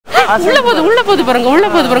உள்ள போது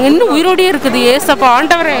பாருங்க இன்னும் உயிரோடே இருக்குது ஏசப்பா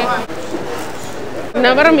ஆண்டவரே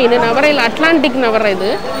நவர மீன் நவரையில் அட்லாண்டிக் நவர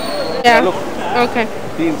இது ஓகே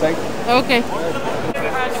ஓகே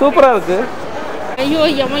சூப்பரா இருக்கு ஐயோ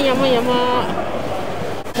யமா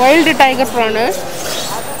வைல்டு டைகர் ப்ரானு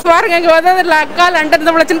பாருங்க இங்கே வந்து அக்கா லண்டன்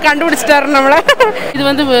தமிழச்சின்னு கண்டுபிடிச்சிட்டாரு நம்மளை இது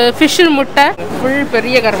வந்து ஃபிஷ்ஷு முட்டை ஃபுல்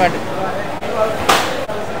பெரிய கருவாடு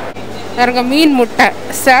பாருங்க மீன் முட்டை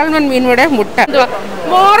சால்மன் மீனோட முட்டை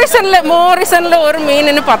மோரிசன்ல ஒரு மீன்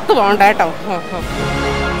 10 வாண்டாட்டம்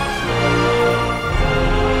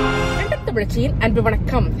அன்பு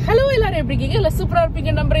வணக்கம் ஹலோ எல்லாரும் எப்படி இருக்கீங்க எல்லாம் சூப்பரா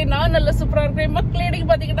இருப்பீங்க நம்புறேன் நான் நல்ல சூப்பரா இருக்கிறேன் மக்கள் எனக்கு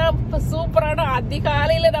பாத்தீங்கன்னா சூப்பரான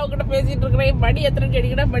அதிகாலையில நான் உங்ககிட்ட பேசிட்டு இருக்கிறேன் மணி எத்தனை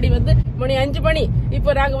கேட்டீங்கன்னா மணி 5 மணி இப்போ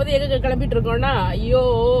நாங்க வந்து எங்க கிளம்பிட்டு இருக்கோம்னா ஐயோ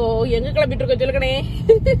எங்க கிளம்பிட்டு இருக்கோம் சொல்லுங்கண்ணே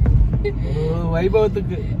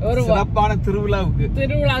வைபவத்துக்கு ஒரு சிறப்பான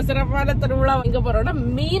சிறப்பான திருவிழா எங்க போறோம்னா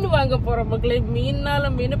மீன் வாங்க போறோம் மக்களே மீன்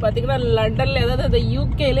பாத்தீங்கன்னா லண்டன்ல அதாவது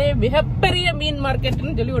யூகேல மிகப்பெரிய மீன்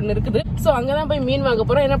மார்க்கெட்னு சொல்லி ஒண்ணு இருக்குது சோ அங்கதான் போய் மீன் வாங்க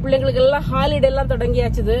போறோம் ஏன்னா பிள்ளைங்களுக்கு எல்லாம் ஹாலிடே எல்லாம்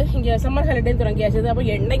தொடங்கியாச்சு இங்க சம்மர் ஹாலிடே தொடங்கியாச்சு அப்ப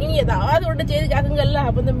என்னைக்கும் ஏதாவது ஒன்று செய்து காக்குங்கல்ல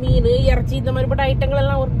அப்ப இந்த மீன் இறைச்சி இந்த மாதிரிப்பட்ட ஐட்டங்கள்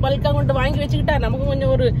எல்லாம் ஒரு பல்கா கொண்டு வாங்கி வச்சுக்கிட்டா நமக்கு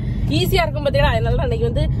கொஞ்சம் ஒரு ஈஸியா இருக்கும் பாத்தீங்கன்னா அதனால அன்னைக்கு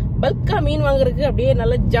வந்து பல்கா மீன் வாங்குறதுக்கு அப்படியே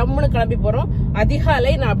நல்ல ஜம்முன்னு கிளம்பி போறோம்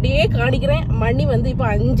அதிகாலை நான் அப்படியே காணிக்கிறேன் மணி வந்து இப்ப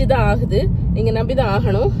 5 தான் ஆகுது நீங்க நம்பிதான்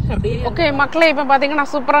ஆகணும் அப்படியே ஓகே மக்களே இப்ப பாத்தீங்கன்னா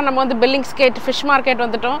சூப்பரா நம்ம வந்து பில்லிங்ஸ்கேட் ஃபிஷ் மார்க்கெட்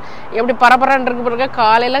வந்துட்டோம் எப்படி பரபரன்னு இருக்கு பாருங்க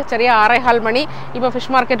காலையில சரியா 6:15 மணி இப்ப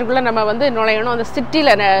ஃபிஷ் மார்க்கெட்டுக்குள்ள நம்ம வந்து நுழையணும் அந்த சிட்டில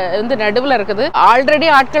வந்து நடுவுல இருக்குது ஆல்ரெடி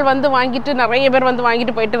ஆட்கள் வந்து வாங்கிட்டு நிறைய பேர் வந்து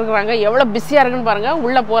வாங்கிட்டு போயிட்டு இருக்காங்க எவ்வளவு பிஸியா இருக்குன்னு பாருங்க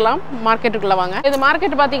உள்ள போலாம் மார்க்கெட்டுக்குள்ள வாங்க இந்த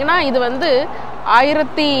மார்க்கெட் பாத்தீங்கன்னா இது வந்து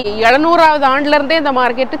 1700வது ஆண்டுல இருந்தே இந்த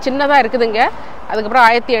மார்க்கெட் சின்னதா இருக்குதுங்க அதுக்கப்புறம்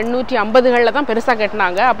 1850களில் தான் பெருசாக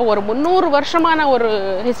கட்டினாங்க அப்போ ஒரு 300 வருஷமான ஒரு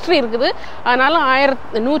ஹிஸ்ட்ரி இருக்குது அதனால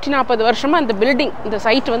 1140 வருஷமாக இந்த பில்டிங் இந்த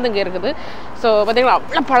சைட் வந்து இங்கே இருக்குது ஸோ பார்த்தீங்கன்னா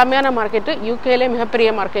அவ்வளோ பழமையான மார்க்கெட்டு யூகேலே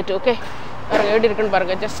மிகப்பெரிய மார்க்கெட்டு ஓகே பாருங்க எப்படி இருக்குன்னு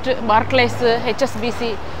பாருங்க ஜஸ்ட் பார்க்லேஸ்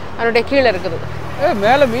ஹெச்எஸ்பிசி அதனுடைய கீழே இருக்குது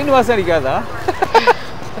மேலே மீன் வாசம் அடிக்காதா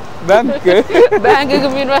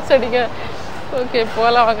பேங்குக்கு மீன் வாசம் அடிக்க ஓகே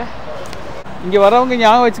போகலாம் வாங்க இங்கே வரவங்க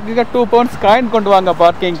ஞாபகம் வச்சுக்க 2 pounds காயின் கொண்டு வாங்க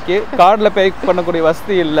பார்க்கிங்க்கு கார்டில் பே பண்ணக்கூடிய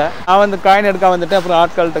வசதி இல்லை நான் வந்து காயின் எடுக்க வந்துட்டு அப்புறம்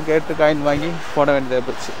ஆட்கள்கிட்ட கேட்டு காயின் வாங்கி போட வேண்டியதாக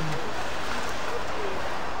போச்சு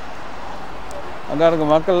அங்கே இருக்க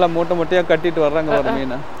மக்கள்லாம் மூட்டையாக கட்டிட்டு வர்றாங்க வர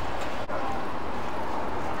மீனை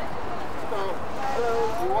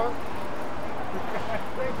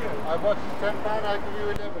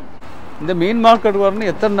இந்த மீன் மார்க்கெட்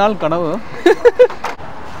வரணும் எத்தனை நாள் கனவு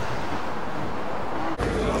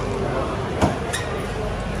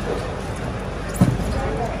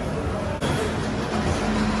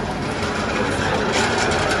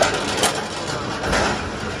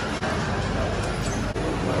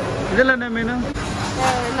இதெல்லாம் என்ன மீன்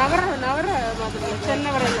நவர மாதிரி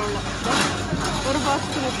சென்னவரையில் உள்ள ஒரு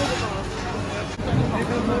பாக்ஸ்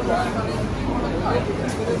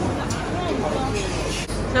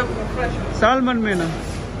 30 சால்மன் மீன்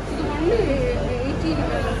இது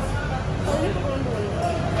ஒன்று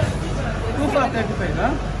 35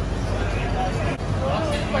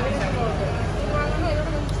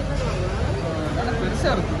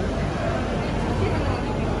 பெருசா இருக்கு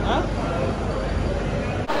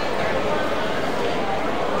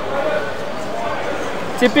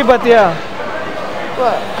சிப்பி பாத்தியா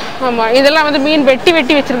ஆமாம் இதெல்லாம் வந்து மீன் வெட்டி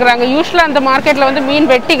வச்சிருக்கிறாங்க யூஸ்வலாக அந்த மார்க்கெட்டில் வந்து மீன்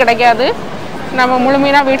வெட்டி கிடைக்காது நம்ம முழு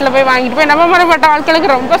மீனாக வீட்டில் போய் வாங்கிட்டு போய் நம்ம மனப்பட்ட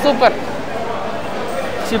ஆட்களுக்கு ரொம்ப சூப்பர்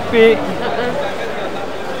சிப்பி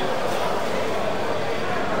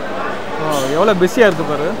எவ்வளோ பிஸியாக இருக்கு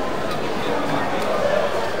பாரு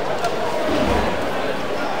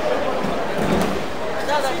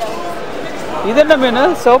இது என்ன மீன்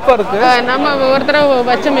சோப்பா இருக்கு நம்ம ஒரு தடவை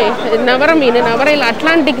வச்ச மீன் நவர மீன் நவரையில்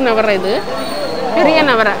அட்லாண்டிக் நவர இது பெரிய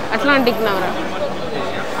நவர அட்லாண்டிக் நவர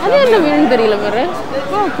அது என்ன மீன் தெரியல பாரு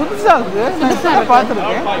புதுசா இருக்கு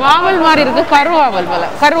பார்த்துருக்கேன் வாவல் மாதிரி இருக்கு கருவாவல்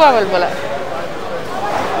போல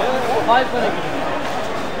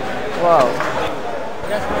வாவ்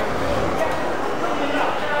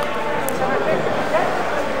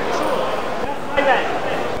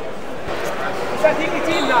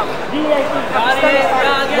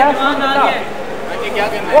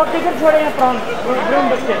वो टिकट छोड़े हैं प्रॉन ब्रूम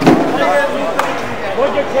बच्चे वो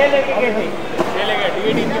जो 6 लेके गए थे 6 लेके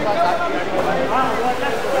डीडी के पास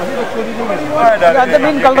அந்த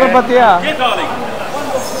மீன் கலர் பாத்தியா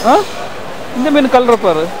இந்த மீன் கலர்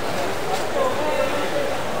பாரு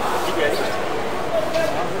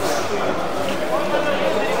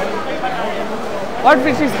What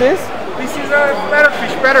fish is this? This is a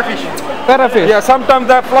parrotfish. Parrotfish. Yeah, sometimes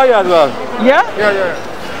they fly as well. Yeah? Yeah.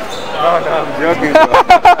 I'm joking.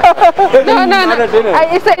 No.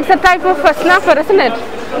 It's a type of a snapper, isn't it?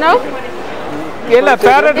 No? Yeah,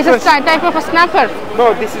 parrot. It's a type of a snapper. No,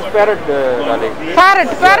 this is parrot, darling. Parrot.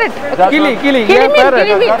 Killing. Yeah, parrot.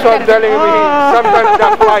 That's what I'm telling me. Sometimes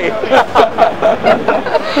they fly.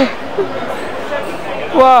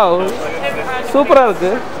 Wow. Super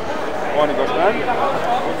இருக்கு.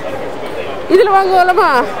 இதுல வாங்குவோலமா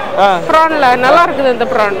prawnல நல்லா இருக்குது இந்த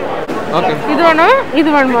prawn. Okay. இது வேணும். இது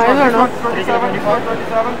வேணுமா? இது வேணும்.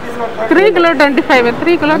 3 kilo 25.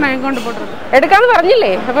 3 kilo நான் கொண்டு போட்றேன். എടുക്കാന്ന്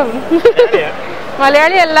പറഞ്ഞില്ലേ? അപ്പം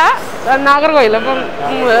മലയാളി അല്ല നാഗർകോയിൽ. അപ്പം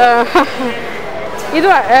ഇത്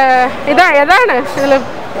ഏതാണ്? ഇതിൽ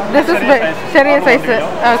this is ചെറിയ സൈസ്.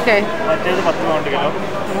 ഓക്കേ. മറ്റേത് 10 കിലോ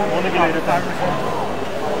 3 കിലോ 25.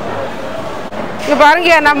 இங்க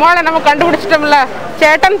பாருங்க நம்ம கண்டுபிடிச்சிட்டோம்ல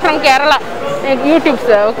Satan from Kerala YouTubes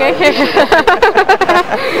okay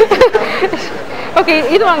okay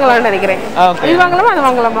இது வாங்கலாம்னு நினைக்கிறேன் இது வாங்கலாமா அது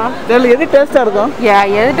வாங்கலாமா தெரியல எது டேஸ்டா இருக்கும்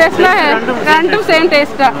எது டேஸ்ட்னா ரெண்டும் சேம்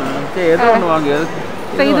டேஸ்டா சரி எது ஒன்னு வாங்க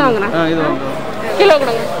சரி இது வாங்குறேன் இது வாங்க கிலோ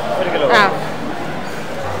கொடுங்க 1 கிலோ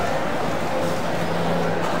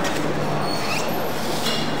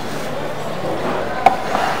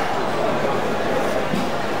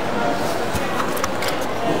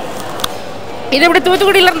இது எப்படி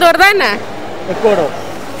தூத்துக்குடியில இருந்து வருதா என்ன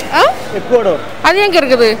எக்வாடோர் அது எங்க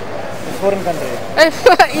இருக்குது ஃபாரின் கண்ட்ரி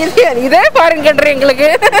இதே ஃபாரின் கண்ட்ரி உங்களுக்கு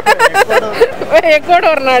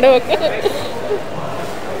எக்வாடோர் நாடு ஓகே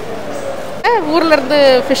ஊர்ல இருந்து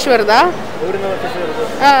ஃபிஷ் வருதா ஊர்ல இருந்து ஃபிஷ் வருது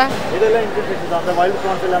இதெல்லாம் இந்தியன் ஃபிஷ் தான் அந்த வைல்ட்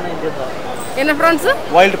ப்ரான்ஸ் எல்லாம் இந்தியன் தான் என்ன ப்ரான்ஸ்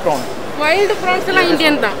வைல்ட் ப்ரான்ஸ் எல்லாம்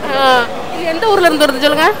இந்தியன் தான் இது எந்த ஊர்ல இருந்து வருது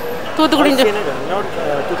சொல்லுங்க தூத்துக்குடி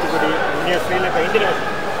தூத்துக்குடி ஸ்ரீலங்கா இந்தியன்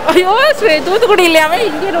ஐயோ தூத்துக்குடி இல்லையாவே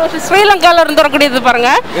இந்தியன் ஓஷன் ஸ்ரீலங்கால இருந்து வரக்கூடியது பாருங்க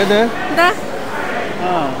எது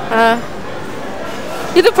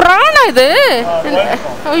இது பிரானா இது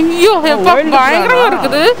ஐயோ எப்பா பயங்கரமா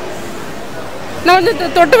இருக்குது நான் வந்து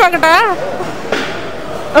தொட்டு பார்க்கட்டா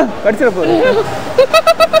கடிச்சிர போறேன்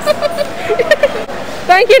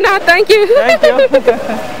தேங்க்யூ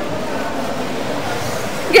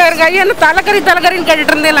இங்க இருங்க ஐயா தலைக்கறின்னு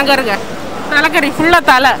கேட்டுட்டு இருந்தேன் அங்க இருங்க தலைக்கறி ஃபுல்லா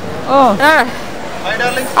தலை Hi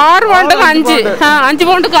darling. 6 pound 5. 5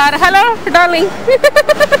 pound 6. Hello darling.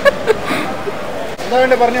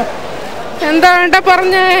 എന്താ വേണ്ട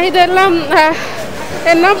പറഞ്ഞ ഇതെല്ലാം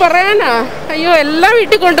എന്നാ പറയാനാ അയ്യോ എല്ലാം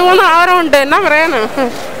വീട്ടിൽ കൊണ്ടുപോകുന്ന ആഹാരമുണ്ട് എന്നാ പറയാനാ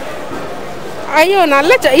അയ്യോ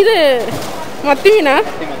നല്ല ഇത് മത്തി മീനാ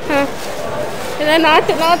ഇത്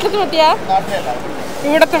നാട്ടിലത്തെ മത്തിയാ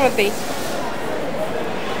ഇവിടത്തെ മത്തി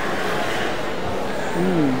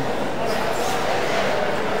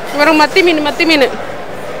வெறும் மத்தி மீன்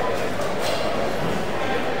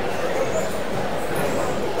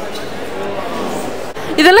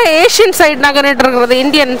இதெல்லாம் ஏஷியன் சைடு நாங்க ரேட் இருக்குது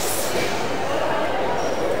இந்தியன்ஸ்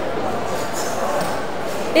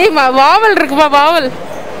ஏய் வாவல் இருக்குமா வாவல்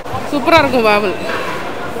சூப்பரா இருக்கும் வாவல்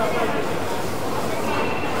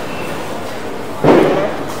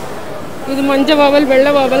இது மஞ்சள் வாவல்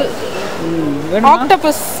வெள்ளை வாவல்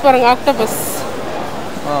ஆக்டோபஸ் பாருங்க ஆக்டோபஸ்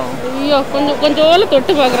ஐயோ கொஞ்சம்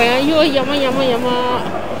தொட்டு பார்க்குறேன் ஐயோ யமா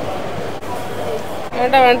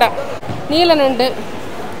வேண்டாம் நீல நண்டு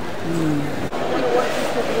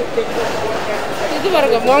இது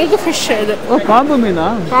பாருங்க மாங்கு ஃபிஷ் இது பாம்பு மீனா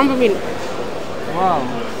பாம்பு மீன் வாவ்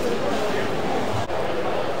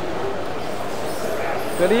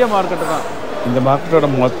பெரிய மார்க்கெட் தான் இந்த மார்க்கெட்டோட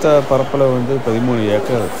மொத்த பரப்பளவு வந்து 13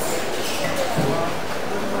 ஏக்கர்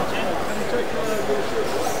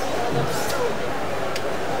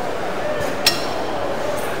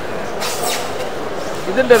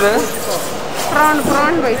ഇതെന്താ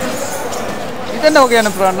പ്രാൺ വൈറ്റ് ഇതെന്താ വകയാണ്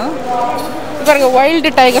പ്രാൺ பாருங்க வைல்ட்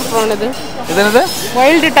டைகர் ப்ரான் இது என்னது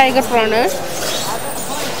வைல்ட் டைகர் ப்ரான்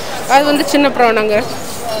அது வந்து சின்ன ப்ரான் அங்க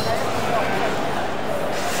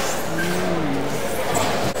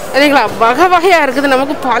அதுங்களா வகையா இருக்குது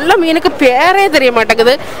நமக்கு பல மீனுக்கு பேரே தெரிய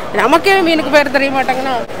மாட்டேங்குது நமக்கே மீனுக்கு பேர் தெரிய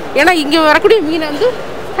மாட்டாங்கன்னா ஏன்னா இங்க வரக்கூடிய மீன் வந்து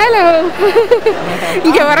ஹலோ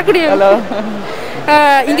இங்க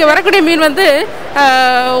வரக்கூடிய மீன் வந்து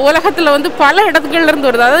உலகத்துல வந்து பல இடத்துக்கள்ல இருந்து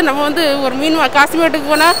வருது அதாவது நம்ம வந்து ஒரு மீன்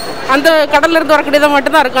காஷ்மீருக்கு போனா அந்த கடல்ல இருந்து வரக்கூடியதை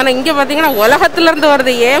மட்டும் தான் இருக்கும் ஆனா இங்க பாத்தீங்கன்னா உலகத்துல இருந்து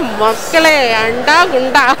வருது ஏன் மக்களே அண்டா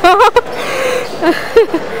குண்டா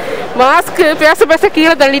மாஸ்க் பேச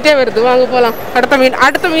கீழே தள்ளிட்டே வருது வாங்க போலாம்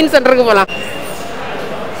அடுத்த மீன் சென்டருக்கு போலாம்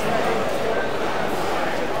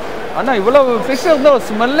அண்ணா இவ்வளவு ஃபிஷ் இருந்தா ஒரு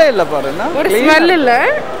ஸ்மெல்லே இல்ல பாருங்க ஒரு ஸ்மெல் இல்ல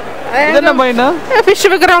என்ன மீன் ஃபிஷ்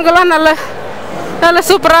விக்கிறவங்க எல்லாம் நல்ல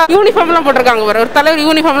சூப்பரா யூனிஃபார்ம் எல்லாம் போட்டிருக்காங்க ஒரு தலைவர்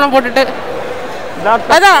யூனிஃபார்ம் எல்லாம் போட்டுட்டு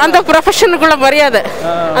அதான் அந்த ப்ரொஃபஷனுக்குள்ள மரியாதை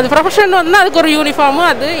அந்த ப்ரொஃபஷன் வந்து அதுக்கு ஒரு யூனிஃபார்ம்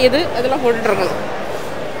அது இது அதெல்லாம் போட்டுட்டு இருக்காங்க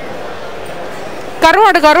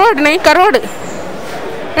கருவாடு கருவாடு நெய் கருவாடு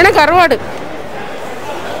என்ன கருவாடு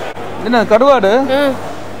என்ன கருவாடு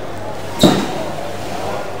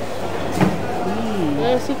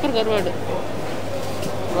சூப்பர் கருவாடு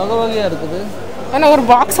வகை வகையாக இருக்குது. ஆனால் ஒரு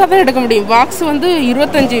பாக்ஸாக தான் எடுக்க முடியும். பாக்ஸ் வந்து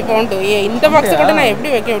 25 பவுண்டு. இந்த பாக்ஸை கூட நான் எப்படி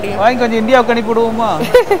வைக்க முடியும்? வாங்கி கொஞ்சம் இந்தியாவுக்கு அனுப்பிவிடுவோமா?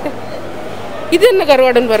 இது என்ன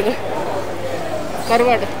கருவாடுன்னு பாருங்க.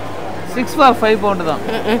 கருவாடு 6 for 5 பவுண்டு தான்.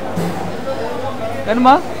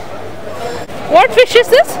 என்னமா? What fish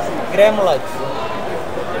is this? கிரேமலாக்.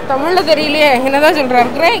 தமிழில் தெரியலையே, என்னதான் சொல்கிறார்?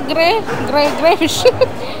 Grey grey grey grey fish.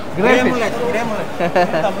 கிரேமலாக்.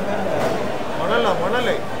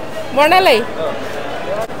 மணலை.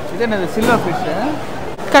 இது என்னது? Silver fish.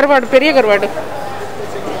 கருவாடு, பெரிய கருவாடு.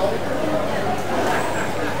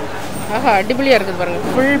 ஆஹா, அடிப்பொலியாக இருக்குது பாருங்கள்.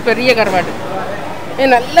 ஃபுல் பெரிய கருவாடு.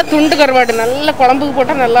 நல்ல துண்டு கருவாடு. நல்ல குழம்புக்கு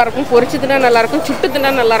போட்டால் நல்லாயிருக்கும், பொரிச்சு தின்னா நல்லாயிருக்கும், சுட்டு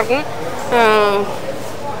தின்னா நல்லாயிருக்கும்.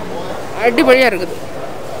 அடிப்பொலியாக இருக்குது.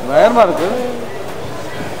 பயமாக இருக்குது.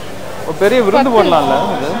 பெரிய விருந்து போடலாம்ல.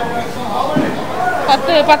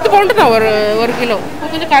 10 பவுண்டு தான் ஒரு கிலோ.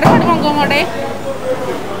 கொஞ்சம் கருவாடு வாங்குவோமாடே.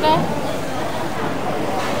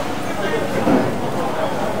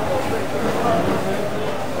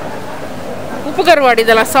 உப்பு கருவாடு,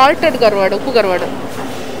 இதெல்லாம் சால்டட் கருவாடு, உப்பு கருவாடு.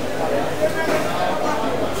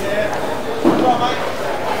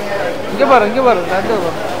 இங்கே பாரு, இங்கே பாரு, நண்டு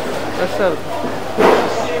ஃப்ரெஷ்ஷாக இருக்கு.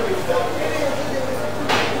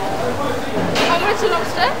 How much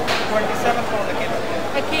lobster? 27 pound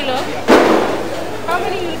a kilo. How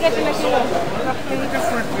many you get in a kilo? in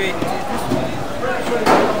different weight.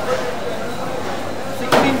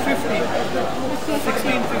 1650.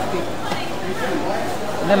 1650.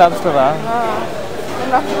 என்ன லாப்ஸ்டரா?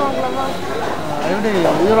 லாப்ஸ்டர் வாங்கலாமா? எப்படி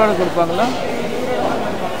உயிரோடு கொடுப்பாங்களா?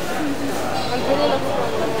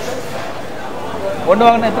 ஒன்று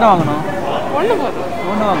வாங்கினா எத்தனை வாங்கணும்? ஒன்று போதும்.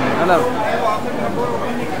 ஒன்று வாங்கணும், நல்லா இருக்கும்.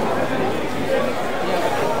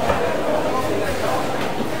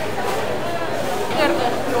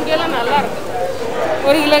 இங்கெல்லாம் நல்லா இருக்கு.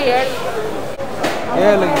 1 கிலோ 7.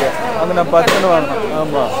 7 இங்கே அங்கே நான் 10 வாங்கணும்.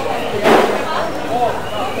 ஆமாம்.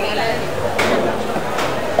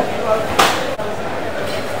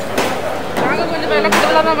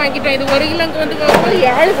 வாங்கிட்டேன். இது 1 கிலோக்கு வந்து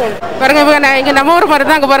 7 பவுண்டு. பாருங்க, நான் இங்கே நம்ம ஊர் மாதிரி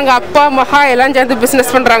தான். அங்கே பாருங்க, அப்பா மகா எல்லாம் சேர்ந்து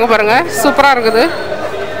பிஸ்னஸ் பண்ணுறாங்க பாருங்க. சூப்பராக இருக்குது.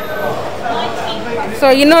 ஸோ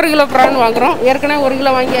இன்னொரு கிலோ ப்ரான் வாங்குகிறோம். ஏற்கனவே 1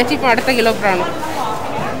 கிலோ வாங்கியாச்சு. இப்போ அடுத்த kilo PRAN.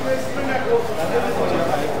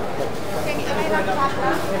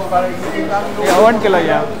 Yeah, 1 kilo,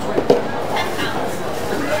 yeah.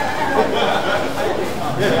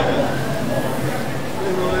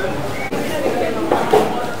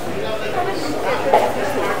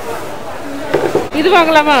 இது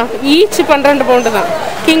வாங்கலாமா? ஈச் 12 பவுண்டு தான்.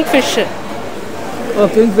 King fish. ஓ,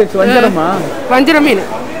 கிங் ஃபிஷ் வஞ்சரமா? வஞ்சர மீன்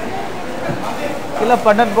கிலோ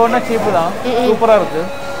 12 பவுண்டா சீப்பு தான். சூப்பராக இருக்கு.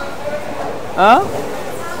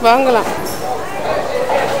 வாங்கலாம்.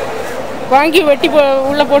 வாங்கி வெட்டி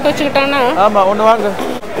உள்ள போட்டு வச்சுக்கிட்டான்னா. ஆமாம், ஒன்று வாங்க.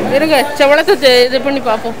 இருங்க, செவளத்தை இது பண்ணி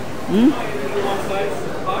பார்ப்போம்.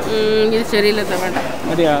 இது சரியில்லை தான், வேண்டாம்.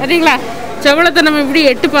 சரிங்களா? செவளத்தை நம்ம இப்படி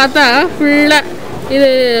எட்டு பார்த்தா ஃபுல்லாக இது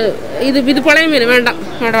இது இது பழைய மீன். வேண்டாம்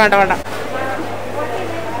வேண்டாம் வேண்டாம் வேண்டாம்.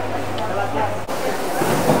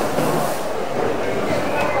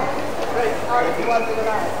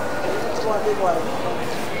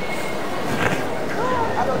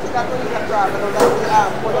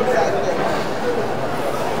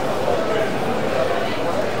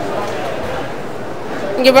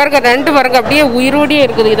 இங்கே பாருங்க, நண்டு பாருங்க, அப்படியே உயிரோடியே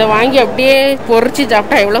இருக்குது. இதை வாங்கி அப்படியே பொறிச்சு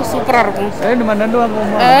சாப்பிட்டா எவ்வளோ சூப்பராக இருக்கும். நண்டு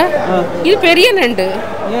வாங்குவோமா? இது பெரிய நண்டு.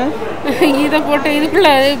 இதை போட்டு இதுக்குள்ள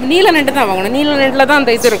நீல நண்டு தான் வாங்கணும். நீல நண்டில் தான்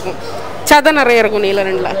அந்த இது இருக்கும், சதை நிறைய இருக்கும் நீல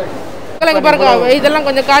நண்டில். பாருங்க, இதெல்லாம்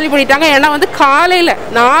கொஞ்சம் காலி பண்ணிட்டாங்க. ஏன்னா வந்து காலையில்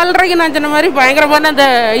 4:30க்கு நான் சொன்ன மாதிரி பயங்கரமான அந்த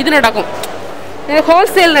இது நடக்கும்,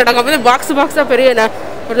 ஹோல்சேல் நடக்கும். அப்போ பாக்ஸ் பாக்ஸாக பெரிய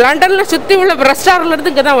லண்டனில் சுற்றி உள்ள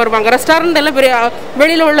ரெஸ்டாரண்ட்லேருந்து இங்கே தான் வருவாங்க. ரெஸ்டாரண்ட் எல்லாம் பெரிய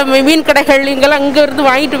வெளியில் உள்ள மீன் கடைகள் இங்கெல்லாம் இங்கே இருந்து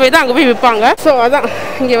வாங்கிட்டு போய் தான் அங்கே போய் விற்பாங்க. ஸோ அதான்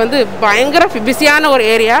இங்கே வந்து பயங்கர பிஸியான ஒரு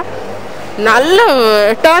ஏரியா. நல்ல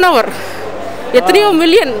டேர்ன் ஓவர், எத்தனையோ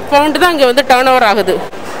மில்லியன் பவுண்டு தான் இங்கே வந்து டேர்ன் ஓவர் ஆகுது.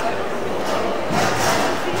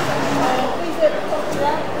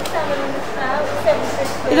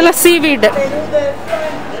 இதில் சீவீடு,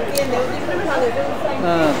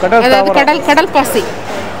 அதாவது கடல் பாசி.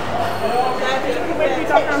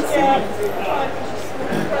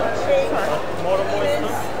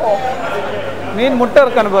 மீன் முட்டை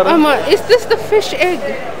இருக்கான்னு பாரு. ஆமா, is this the fish egg?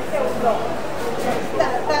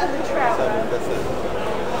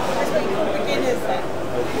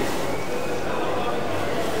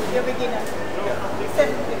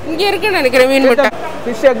 இங்க இருக்குன்னு நினைக்கிறேன் மீன் முட்டை.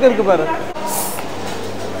 ஃபிஷ் எக் இருக்கு பாரு.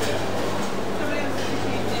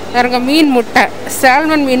 பாருங்க மீன் முட்டை,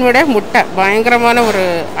 சால்மன் மீனோட முட்டை பயங்கரமான ஒரு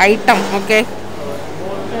ஐட்டம். ஓகே,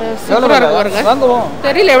 சூப்பராக இருக்கு பாருங்க.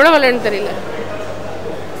 தெரியல எவ்வளோ விலைன்னு தெரியல.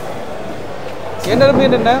 என்ன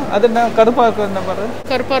மீன்? என்ன அது? என்ன கருப்பா இருக்கு? என்ன பாரு,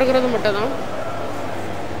 கருப்பா இருக்கிறது மட்டும் தான்.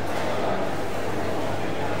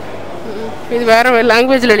 இது வேற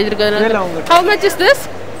லாங்குவேஜ்ல எழுதிருக்காங்க. How much is this?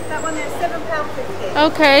 That one is £7.50.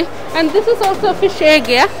 Okay, and this is also fish egg,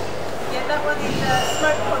 yeah? Yeah, that one is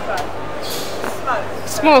smoked copper.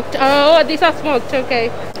 Smoked. Oh, these are smoked. Okay.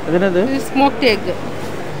 அது என்னது? This is smoked egg.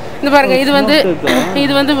 இந்த பாருங்க,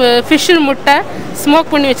 இது வந்து fish முட்டை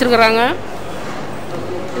smoke பண்ணி வச்சிருக்காங்க.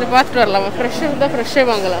 இதை பார்த்துட்டு வரலாம். ஃப்ரெஷ்ஷாக இருந்தால் ஃப்ரெஷ்ஷே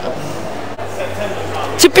வாங்கலாம்.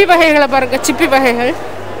 சிப்பி வகைகளை பாருங்க, சிப்பி வகைகள்.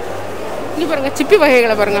 இங்கே பாருங்க, சிப்பி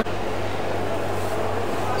வகைகளை பாருங்க.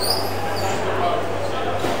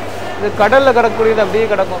 இது கடல்ல கிடக்கூடியது அப்படியே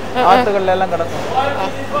கிடக்கும், ஆத்துக்கள்ல எல்லாம் கிடக்கும்.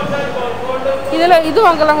 இதுல இது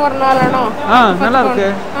வாங்கலாம் ஒரு 4 அணா. நல்லா இருக்கு,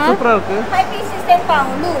 சூப்பரா இருக்கு. 5 pieces 10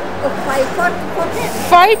 pound. Look,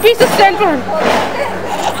 5 pieces 10 pound.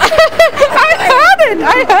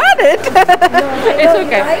 I heard it.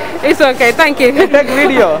 It's okay. Thank you. Take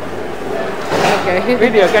video. Okay.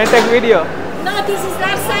 Video. Can I take video? No, this is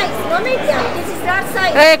large size. No medium. This is large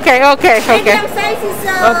size. Okay. Medium size is.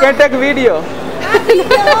 Can I take video?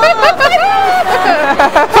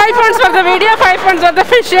 5 pounds for the video, 5 pounds for the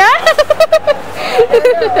fish, yeah?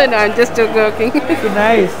 No, I'm just joking.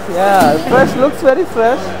 Nice, yeah. Fresh, looks very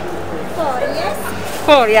fresh. 4, yes.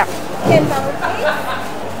 4, yeah. 10 pound, please.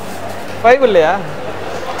 5 இல்லையா?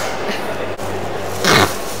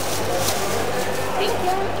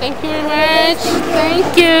 Thank you very much.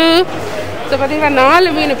 Thank you. So பாத்தீங்கன்னா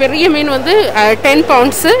 4 மீன், பெரிய மீன் வந்து 10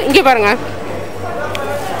 pounds. இங்கே பாருங்க,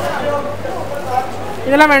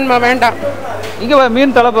 இதெல்லாம் வேணுமா? வேண்டாம். இங்கே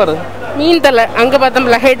மீன் தலை பாரு, மீன் தலை. அங்கே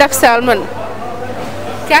பார்த்தோம்ல head of salmon.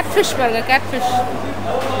 Gate fish பாருங்க, கேட் ஃபிஷ்.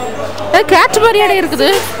 கேட் மாதிரியாடே இருக்குது.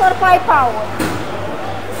 For 5 pound.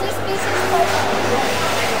 6 pieces 5 pound.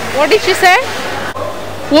 What did she say?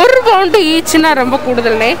 1 pound ஈச்னா ரொம்ப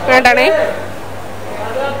கூடுதல்னே, வேண்டானே.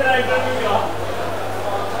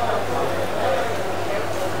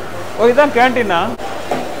 ஓ, இதான் கேண்டீனா?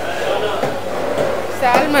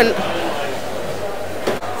 சால்மன்.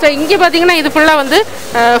 ஸோ இங்கே பார்த்தீங்கன்னா இது ஃபுல்லாக வந்து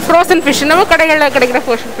ஃப்ரோசன் ஃபிஷ். நம்ம கடைகளில் கிடைக்கிற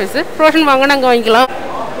ஃப்ரோசன் ஃபிஷ். ஃப்ரோசன் வாங்கினா அங்கே வாங்கிக்கலாம்.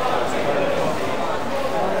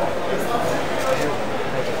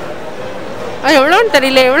 எவ்வளோன்னு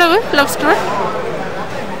தெரியல. எவ்வளவு லாப்ஸ்டர்?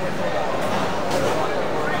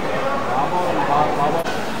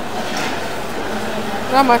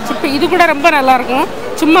 ஆமாம், சிப்பி. இது கூட ரொம்ப நல்லாயிருக்கும்.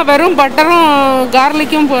 சும்மா வெறும் பட்டரும்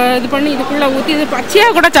கார்லிக்கும் இது பண்ணி இதுக்குள்ளே ஊற்றி இது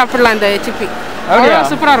பச்சையாக கூட சாப்பிடலாம். இந்த சிப்பி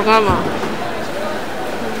சூப்பராக இருக்கும். ஆமாம்,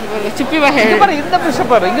 சிப்பி வகை. இந்த ஃபிஷ்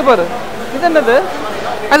பாரு, இங்கே பாரு. இது என்னது?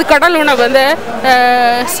 அது கடல் உணவு. அந்த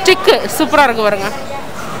ஸ்டிக்கு சூப்பராக இருக்கு பாருங்க.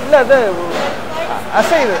 இல்லை, அது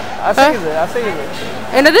அசையுது.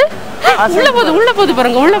 என்னது? உள்ள போகுது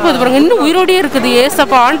பாருங்க. இன்னும் உயிரோடே இருக்குது.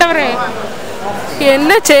 ஏசப்பா ஆண்டவரே,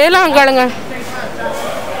 என்ன செய்யலாம் அங்காளுங்க.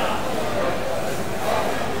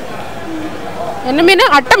 என்ன மீன்?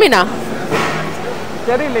 அட்டை மீனா?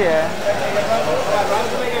 தெரியலையே,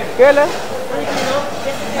 கேளு.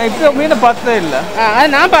 இப்போ மீனை பார்த்ததே இல்லை. அது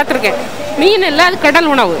நான் பார்த்துருக்கேன். மீன் இல்லை, அது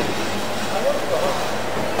கடல் உணவு.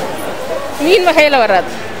 மீன் வகையில்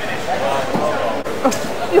வராது.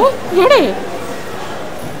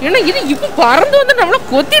 ஏன்னா இது இப்போ பறந்து வந்து நம்மள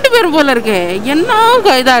கொத்திட்டு போயிரும் போல இருக்கு. என்ன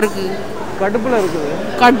இதா இருக்கு,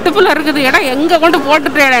 கடுப்புல இருக்குது. ஏன்னா எங்க கொண்டு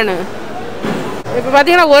போட்டுட்டேன்னு. இப்போ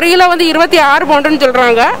பார்த்தீங்கன்னா 1 கிலோ வந்து 26 பவுண்டுன்னு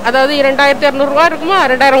சொல்கிறாங்க. அதாவது 2200 ரூபா இருக்குமா,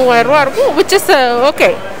 2000 ரூபா இருக்கும். விச் இஸ் ஓகே,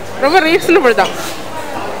 ரொம்ப ரீசனபிள் தான்.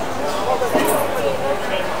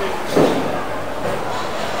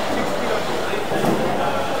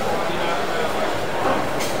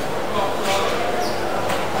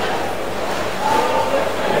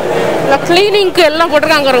 கிளீனிங்க்கு எல்லாம்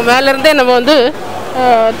போட்டிருக்காங்க. மேலேருந்தே நம்ம வந்து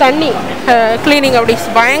தண்ணி கிளீனிங் அப்படி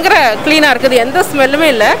பயங்கர க்ளீனாக இருக்குது. எந்த ஸ்மெல்லுமே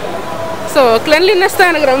இல்லை. ஸோ கிளென்லினஸ் தான்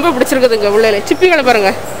எனக்கு ரொம்ப பிடிச்சிருக்குதுங்க. உள்ள சிப்பிகளை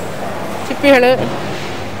பாருங்கள், சிப்பிகள்.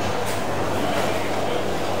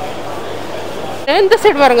 இந்த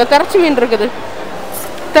சைடு பாருங்க, திரச்சி மீன் இருக்குது.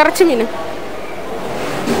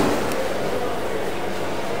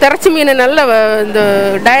 திரச்சி மீன் நல்ல இந்த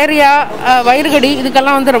டயரியா, வயிறுகடி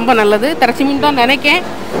இதுக்கெல்லாம் வந்து ரொம்ப நல்லது. திரச்சி மீன் தான் நினைக்கேன்.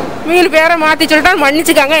 மீன் பேரை மாற்றி சொல்லிட்டா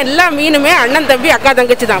மன்னிச்சுக்காங்க. எல்லா மீனுமே அண்ணன் தம்பி அக்கா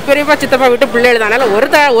தங்கச்சி தான், பெரியப்பா சித்தப்பா விட்டு பிள்ளைகள் தான்.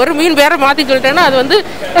 அதனால் ஒரு மீன் பேரை மாற்றி சொல்லிட்டேன்னா அது வந்து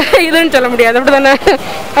இதுன்னு சொல்ல முடியாது. அப்படி தானே?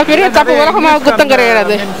 பெரிய தப்பு, உலகமாக குத்தம்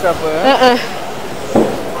கிடையாது.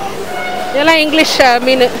 இதெல்லாம் இங்கிலீஷ்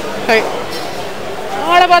மீன்.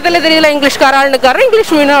 ஆளை பார்த்தாலே தெரியல இங்கிலீஷ்கார ஆளுக்காரன்.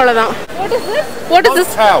 இங்கிலீஷ் மீன் அவ்வளோதான். What is this?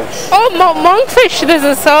 Oh, monkfish. This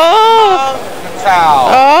is so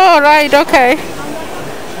Oh, right, okay.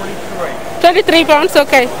 23 pounds,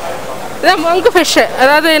 okay. இதான் மங்க் ஃபிஷ்.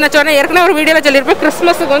 அதாவது என்ன சொன்னேன் ஏற்கனவே ஒரு வீடியோவில் சொல்லியிருப்பேன்,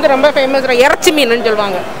 கிறிஸ்மஸுக்கு வந்து ரொம்ப ஃபேமஸ் இறைச்சி மீனுன்னு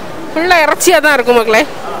சொல்லுவாங்க. ஃபுல்லாக இறைச்சியாக தான் இருக்கும் மக்களே.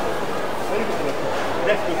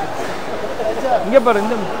 இங்கே பாரு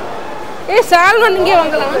இந்த சால்மன் இங்கே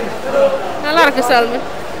வாங்கலாம், நல்லா இருக்கு சால்மன்.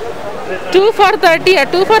 2 for 30.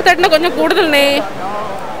 2 for 30னா கொஞ்சம் கூடுதல்னே.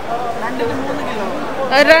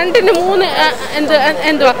 2 3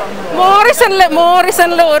 എന്തുവാ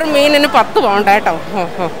മോറിസണിൽ ഒരു മീനിന് 10 പൗണ്ട് കേട്ടോ.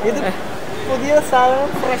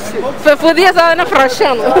 പുതിയ സാധനം ഫ്രഷ്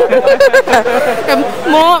ആണ്.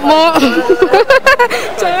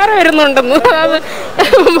 ചോര വരുന്നുണ്ടെന്ന് അത്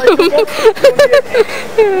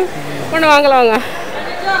ഒന്ന് വാങ്ങലാങ്ങ.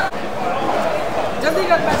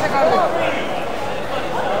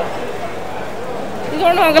 இது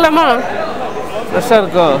ஒன்று வாங்கலாமா? ஃப்ரெஷ்ஷாக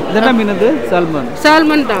இருக்கோ? இது என்ன மீன்? இது சால்மன்.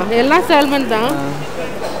 சால்மன் தான், எல்லாம் சால்மன் தான்.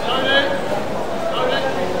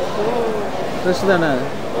 ஃப்ரெஷ் தானே?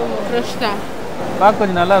 ஃப்ரெஷ் தான். பார்க்க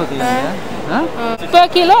கொஞ்சம் நல்லா இருக்கு. Per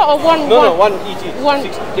kilo or one? No, 1 each.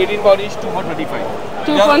 18 pound each, 2 for 35.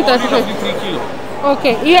 2 for 35. 3 kilo.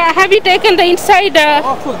 Okay. Have you taken the inside? Oh,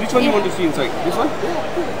 cool. Which one you want to see inside? This one?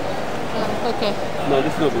 Okay. No,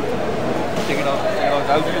 this is no good. Take it out.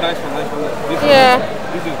 That will be nice one. This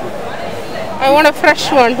This is good. I want a fresh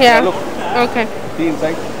one. Yeah. Look. Okay. See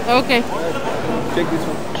inside. Okay. Check this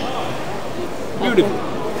one. Beautiful.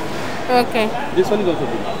 Okay. This one is also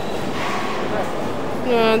good.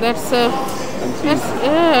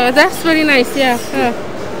 That's very nice. Yeah.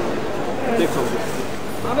 Take some.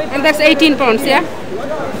 And that's 18 pounds. Yeah.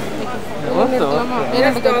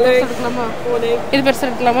 இது பெருசு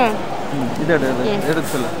எடுக்கலாமா? இது எடுத்து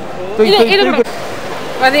சொல்லு.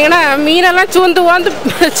 பார்த்தீங்கன்னா மீனெல்லாம் சூந்து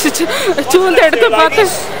எடுத்து பார்த்து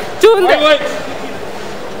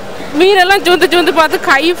மீனெல்லாம் சூந்து பார்த்து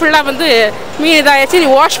கை ஃபுல்லாக வந்து மீன் இதாகிடுச்சு. நீ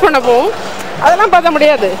வாஷ் பண்ண போகும், அதெல்லாம் பார்த்த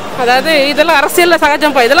முடியாது. அதாவது இதெல்லாம் அரசியலில்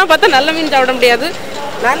சகஜம்ப்பா. இதெல்லாம் பார்த்தா நல்ல மீன் சாப்பிட முடியாது.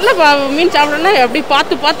 நல்ல மீன் சாப்பிடணும்னா அப்படி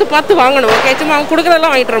பார்த்து வாங்கணும். ஓகே, சும்மா அவங்க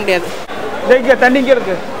கொடுக்குறதெல்லாம் வாங்கிட்டு வர முடியாது. தண்ணி இங்கே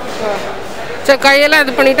இருக்கு. சரி, கையெல்லாம்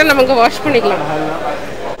இது பண்ணிவிட்டு நமக்கு வாஷ் பண்ணிக்கலாம்.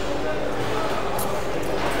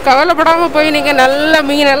 கவலைப்படாமல் போய் நீங்கள் நல்ல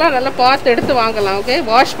மீனெல்லாம் நல்லா பார்த்து எடுத்து வாங்கலாம். ஓகே,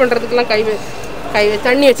 வாஷ் பண்ணுறதுக்கெலாம் கை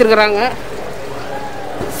தண்ணி வச்சுருக்குறாங்க,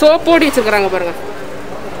 சோப்போடி வச்சுருக்குறாங்க பாருங்கள்.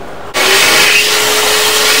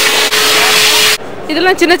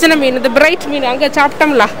 இதெல்லாம் சின்ன மீன். இந்த பிரைட் மீன் அங்கே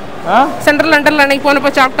சாப்பிட்டோம்ல, சென்ட்ரல் லண்டனில் அன்னைக்கு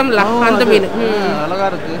போனப்போ சாப்பிட்டோம்ல, அந்த மீன்.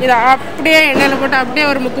 இதை அப்படியே எண்ணெயில் போட்டு அப்படியே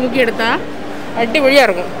ஒரு முக்கி எடுத்தா அடிப்பொழியாக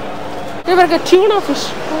இருக்கும். இது பாருங்க, tuna fish.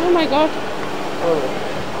 Oh my God,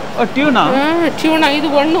 tuna. இது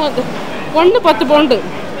ஒன்று 10 பவுண்டு.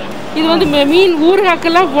 இது வந்து மீன்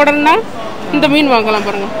ஊறுகாக்கெல்லாம் போடணும்னா இந்த மீன் வாங்கலாம்.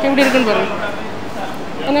 பாருங்க எப்படி இருக்குன்னு பாருங்க.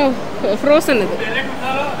 ஆனால் ஃப்ரோசன் இது.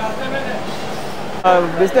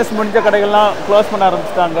 பிஸ்னஸ் முடிஞ்ச கடைகள்லாம் க்ளோஸ் பண்ண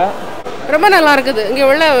ஆரம்பிச்சிட்டாங்க. ரொம்ப நல்லா இருக்குது. இங்கே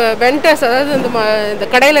உள்ள வெண்டர்ஸ், அதாவது இந்த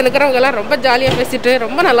கடையில் இருக்கிறவங்கெல்லாம் ரொம்ப ஜாலியாக பேசிட்டு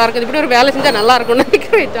ரொம்ப நல்லா இருக்குது. இப்படி ஒரு வேலை செஞ்சால் நல்லா இருக்கும்னு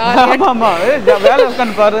நினைக்கிறேன். வேலை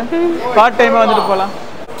இருக்கான்னு பாரு, பார்ட் டைமாக வந்துட்டு போகலாம்.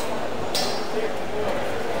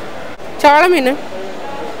 சாள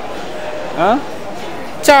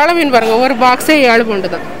மீன் பாருங்க, ஒரு பாக்ஸே 7 பவுண்டு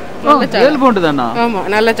தான். 7 பவுண்டு தானா? ஆமாம்,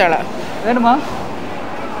 நல்ல சாளா வேணுமா?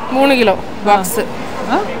 3 கிலோ பாக்ஸு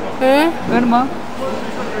வேணுமா?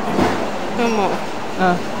 ஆமாம்,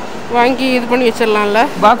 வாங்கி இது பண்ணி வச்சிடலாம்ல.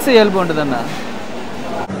 பாக்ஸு 7 பவுண்டு தானே?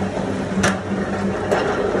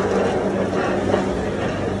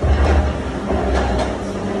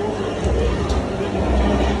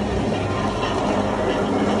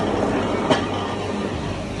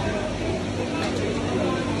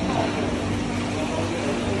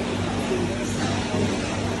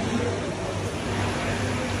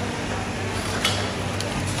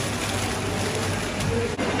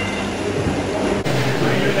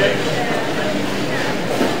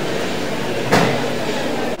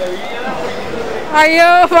 ஐயோ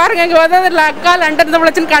பாருங்க, இங்கே வந்து அக்கா லண்டன்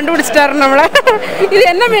தமிழச்சின்னு கண்டுபிடிச்சிட்டாரு நம்மளை. இது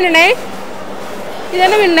என்ன மீனுண்ணே?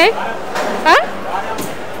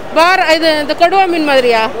 இது இந்த கொடுவா மீன்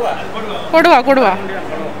மாதிரியா? கொடுவா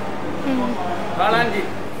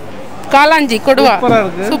காலாஞ்சி கொடுவா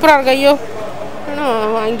சூப்பராக இருக்கு. ஐயோ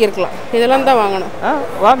வாங்கியிருக்கலாம், இதெல்லாம் தான் வாங்கணும்.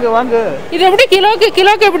 வாங்கு. இது எப்படி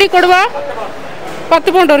கிலோக்கு எப்படி கொடுவா? 10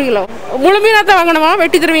 பவுண்ட் 1 கிலோ. முழு மீனாக தான் வாங்கணுமா?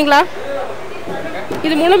 வெட்டி தருவீங்களா?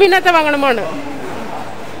 இது முழு மீனாக தான் வாங்கணுமான்னு?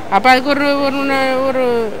 அப்போ அதுக்கு ஒரு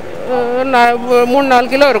 3-4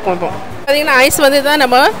 கிலோ இருக்கும். இப்போ பார்த்தீங்கன்னா ஐஸ் வந்து தான்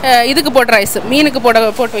நம்ம இதுக்கு போடுற ஐஸ், மீனுக்கு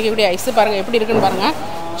போட்டு வைக்கக்கூடிய ஐஸ். பாருங்கள் எப்படி இருக்குன்னு பாருங்கள்.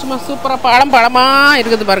 சும்மா சூப்பராக பழமாக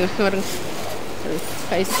இருக்குது பாருங்க.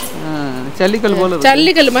 ஐஸ் ஜல்லிக்கல்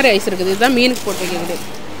மாதிரி ஐஸ் இருக்குது. இதுதான் மீனுக்கு போட்டு வைக்கக்கூடியது.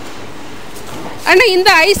 அண்ணா இந்த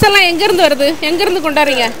ஐஸ் எல்லாம் எங்க இருந்து வருது? எங்க இருந்து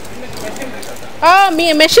கொண்டாறீங்க?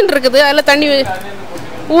 மெஷின் இருக்குது, அதில் தண்ணி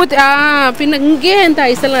ஊற்றி பின்ன இங்கே இந்த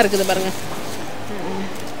ஐஸ் எல்லாம் இருக்குது பாருங்க.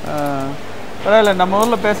 பரவாயில்ல, நம்ம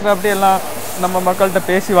ஊரில் பேசுகிற அப்படி எல்லாம் நம்ம மக்கள்கிட்ட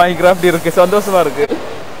பேசி வாங்கிக்கிற அப்படி இருக்கு, சந்தோஷமா இருக்கு.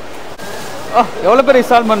 எவ்வளோ பெரிய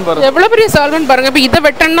சால்மன் பாருங்க, எவ்வளோ பெரிய சால்மன் பாருங்க. இப்போ இதை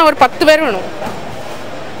வெட்டணும்னா ஒரு 10 பேர் வேணும்.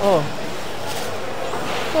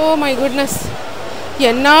 ஓ மை குட்னஸ்,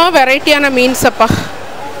 என்ன வெரைட்டியான மீன்ஸ் அப்பா.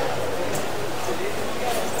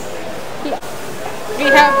 We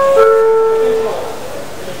have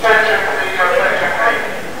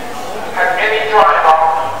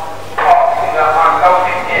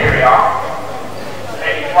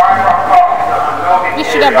we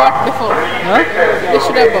should have bought before. We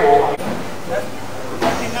should have bought.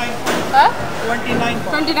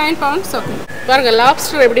 29 pounds. Okay. பாருங்க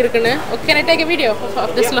லாப்ஸ்டர் எப்படி இருக்குன்னு. Okay, can I take a video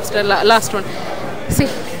of this lobster? Last one. See,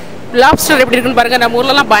 lobster எப்படி இருக்குன்னு பாருங்க. நம்ம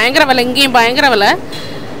ஊர்லலாம் பயங்கர விலை, இங்கேயும் பயங்கர விலை.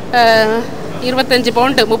 25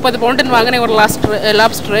 பவுண்டு 30 பவுண்டுன்னு வாங்கினேன் ஒரு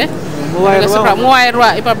லாப்ஸ்டரு. 3000 ரூபா.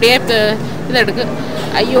 இப்போ அப்படியே இது எடுக்கு.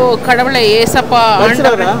 ஐயோ கடவுளை ஏசப்பா,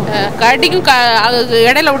 கடிக்கும்,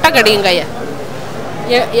 இடையில விட்டா கடிக்கும் கையை.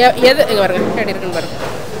 எது இங்கே பாருங்க எப்படி இருக்குன்னு பாருங்க.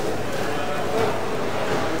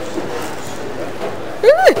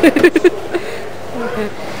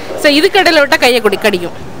 சரி, இது கடையில் விட்டால் கையை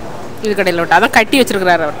கடிக்கும். இது கடையில் விட்டா அதான் கட்டி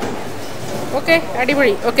வச்சிருக்கிறாரு அவர். ஓகே,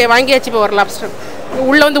 அடிப்பொழி. ஓகே, வாங்கியாச்சு. இப்போ ஒரு லாப்ஸ்டர்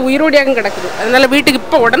உள்ளே வந்து உயிரோடியாக கிடக்குது. அதனால வீட்டுக்கு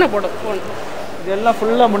இப்போ உடனே போடும். இதெல்லாம்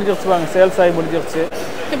ஃபுல்லாக முடிஞ்சிருச்சுவாங்க, சேல்ஸ் ஆகி முடிஞ்சிருச்சு.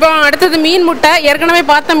 இப்போ அடுத்தது மீன் முட்டை. ஏற்கனவே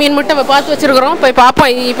பார்த்த மீன் முட்டை பார்த்து வச்சிருக்கிறோம். போய்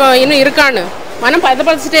பார்ப்போம் இப்போ இன்னும் இருக்கான்னு. மனம்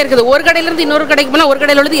பதப்பதிச்சிட்டே இருக்குது. ஒரு கடையிலேருந்து இன்னொரு கடைக்கு போனால் ஒரு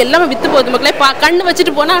கடையில் உள்ளது எல்லாமே விற்று போகுது மக்களே. கண்ணு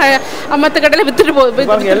வச்சுட்டு போனால் மற்ற கடையில் விற்றுட்டு போகுது.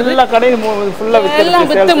 எல்லா கடையும் ஃபுல்லாக எல்லாம்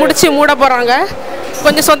விற்று முடிச்சு மூட போகிறாங்க.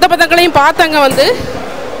 கொஞ்சம் சொந்த பதங்களையும் பார்த்தாங்க வந்து.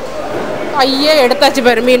 ஐயே எடுத்தாச்சு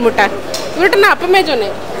பாரு மீன் முட்டை. இவர்கிட்ட நான் அப்பவுமே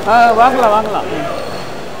சொன்னேன் வாங்கலாம்.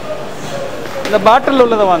 இந்த பாட்டில்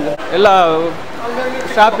உள்ளதை வாங்க. எல்லா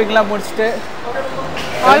ஷாப்பிங்லாம் முடிச்சுட்டு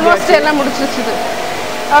ஆல்மோஸ்ட் எல்லாம் முடிச்சிருச்சுது.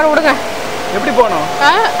 அவரை விடுங்க. எப்படி போனோம்?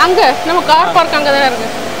 அங்கே நம்ம கார் பார்க் அங்கே தானே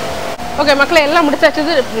இருக்குது. ஓகே மக்களை, எல்லாம் முடிச்சாச்சு.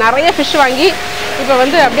 நிறைய ஃபிஷ் வாங்கி இப்போ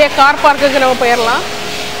வந்து அப்படியே கார் பார்க்குக்கு நம்ம போயிடலாம்.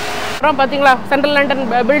 அப்புறம் பார்த்தீங்களா சென்ட்ரல் லண்டன்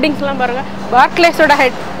பில்டிங்ஸ்லாம் பாருங்கள். பார்க்லேஸோட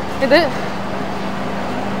ஹெட் இது.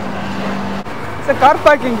 Sir car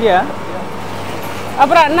பார்க்கிங்கியா?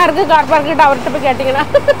 அப்புறம் அண்ணா இருக்குது கார் பார்க்கிட்ட, அவர்கிட்ட போய் கேட்டிங்கன்னா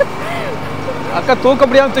அக்கா தூக்க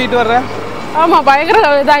முடியாமல் தூக்கிட்டு வர்றேன். ஆமாம், பயங்கர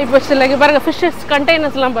இதாகி போச்சு. இல்லை பாருங்கள், ஃபிஷ்ஷஸ்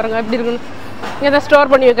கண்டெய்னர்ஸ்லாம் பாருங்கள் எப்படி இருக்குன்னு. இங்கே தான்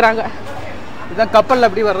ஸ்டோர் பண்ணி வைக்கிறாங்க. இதுதான் கப்பலில்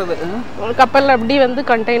அப்படி வர்றது. கப்பலில் அப்படி வந்து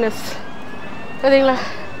கண்டெய்னர்ஸ் சரிங்களா.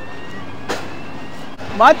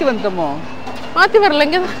 மாற்றி வந்துட்டோமோ? மாற்றி வரல,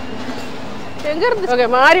 இங்கே தான் எங்கே இருந்து. ஓகே,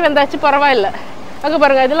 மாறி வந்தாச்சு, பரவாயில்ல. அங்கே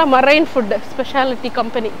பாருங்கள், இதெல்லாம் மரைன் ஃபுட் ஸ்பெஷாலிட்டி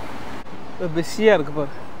கம்பெனி. பிஸியாக இருக்குது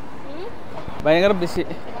பாரு, பயங்கர பிஸி.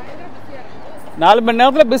 4 மணி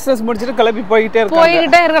நேரத்தில் பிஸ்னஸ் முடிச்சுட்டு கிளம்பி போய்கிட்டே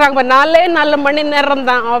இருக்கிறாங்க. 4 மணி நேரம்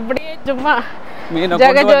தான் அப்படியே சும்மா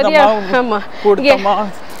ஜெகஜோதியா. ஆமாம்,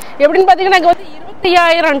 எப்படின்னு பார்த்தீங்கன்னா இங்கே வந்து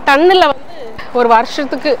 25,000 டன்னில் வந்து ஒரு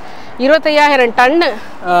வருஷத்துக்கு 25,000 டன்னு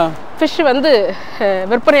ஃபிஷ் வந்து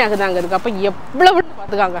விற்பனை ஆகுதாங்க இருக்கு. அப்போ எவ்வளவு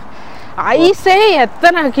பார்த்துக்காங்க. ஐஸே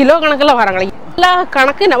எத்தனை கிலோ கணக்கில் வராங்களே. எல்லா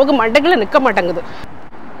கணக்கு நமக்கு மண்டைக்குள்ள நிற்க மாட்டேங்குது.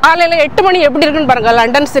 காலையில் 8 மணி எப்படி இருக்குன்னு பாருங்க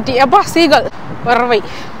லண்டன் சிட்டி. அப்பா சீகல் பறவை.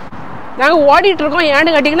 நாங்கள் ஓடிட்டு இருக்கோம்.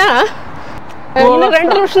 ஏன்னு கேட்டிங்கன்னா இன்னும்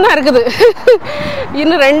 2 நிமிஷம் தான் இருக்குது.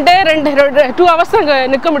 இன்னும் 2 ஹவர்ஸ் அங்கே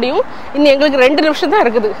நிற்க முடியும். இன்னும் எங்களுக்கு 2 நிமிஷம் தான்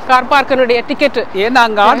இருக்குது கார் பார்க்கனுடைய டிக்கெட்டு. ஏன்னா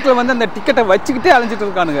அங்கே ஆட்கள் வந்து அந்த டிக்கெட்டை வச்சுக்கிட்டே அலைஞ்சிட்டு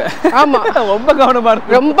இருக்கானுங்க. ஆமாம், ரொம்ப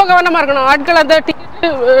கவனமாக இருக்கணும். ஆட்கள் அந்த டிக்கெட்டு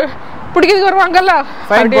பிடிக்கிறதுக்கு வருவாங்கல்ல,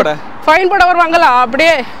 ஃபைன் போட வருவாங்கல்ல,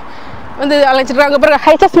 அப்படியே வந்து அழைச்சிட்டு பாருங்க.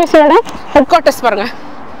 ஹைடஸ்மிஸோட ஹெட் குவார்ட்டர்ஸ் பாருங்க,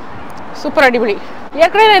 சூப்பர் அடிப்படி.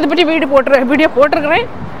 ஏற்கனவே நான் இதை பற்றி வீடியோ போட்டிருக்கிறேன்.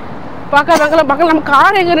 பார்க்காதவங்களாம் பார்க்கலாம். நம்ம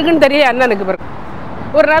கார் எங்கே இருக்குன்னு தெரியல அண்ணனுக்கு பாருங்க.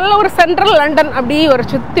 ஒரு நல்ல ஒரு சென்ட்ரல் லண்டன் அப்படி ஒரு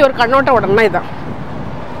சுற்றி ஒரு கண்ணோட்டம் உடனே இதுதான்.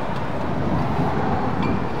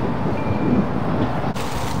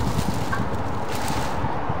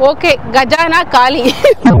 ஓகே, கஜானா காலி.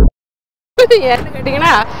 ஏன்னு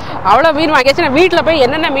கேட்டிங்கன்னா அவ்வளோ மீன் வாங்கியாச்சு. நான் வீட்டில் போய்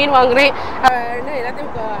என்னென்ன மீன் வாங்குறேன்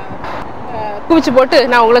எல்லாத்தையும் குவிச்சு போட்டு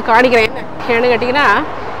நான் உங்களுக்கு காணிக்கிறேன். ஏன்னு கேட்டிங்கன்னா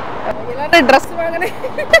எல்லாரும் ட்ரெஸ் வாங்குறேன்,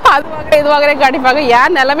 அது வாங்குறேன், இது வாங்குறேன் காட்டிப்பாங்க.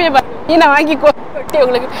 ஏன் நிலமே மீனை வாங்கி கொட்டி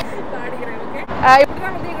உங்களுக்கு காணிக்கிறேன். ஓகே,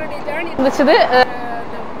 இப்படிதான் வந்து எங்களுடைய ஜேர்னி இருந்துச்சு.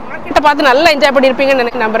 மார்க்கெட்டை பார்த்து நல்லா என்ஜாய் பண்ணியிருப்பீங்கன்னு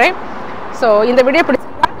எனக்கு நம்புகிறேன். ஸோ இந்த வீடியோ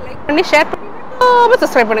பிடிச்சிருந்தா லைக் பண்ணி ஷேர் பண்ணி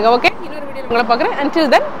சப்ஸ்கிரைப் பண்ணுங்கள். ஓகே, இன்னொரு வீடியோ உங்களை பார்க்குறேன். Until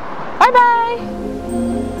then, bye bye.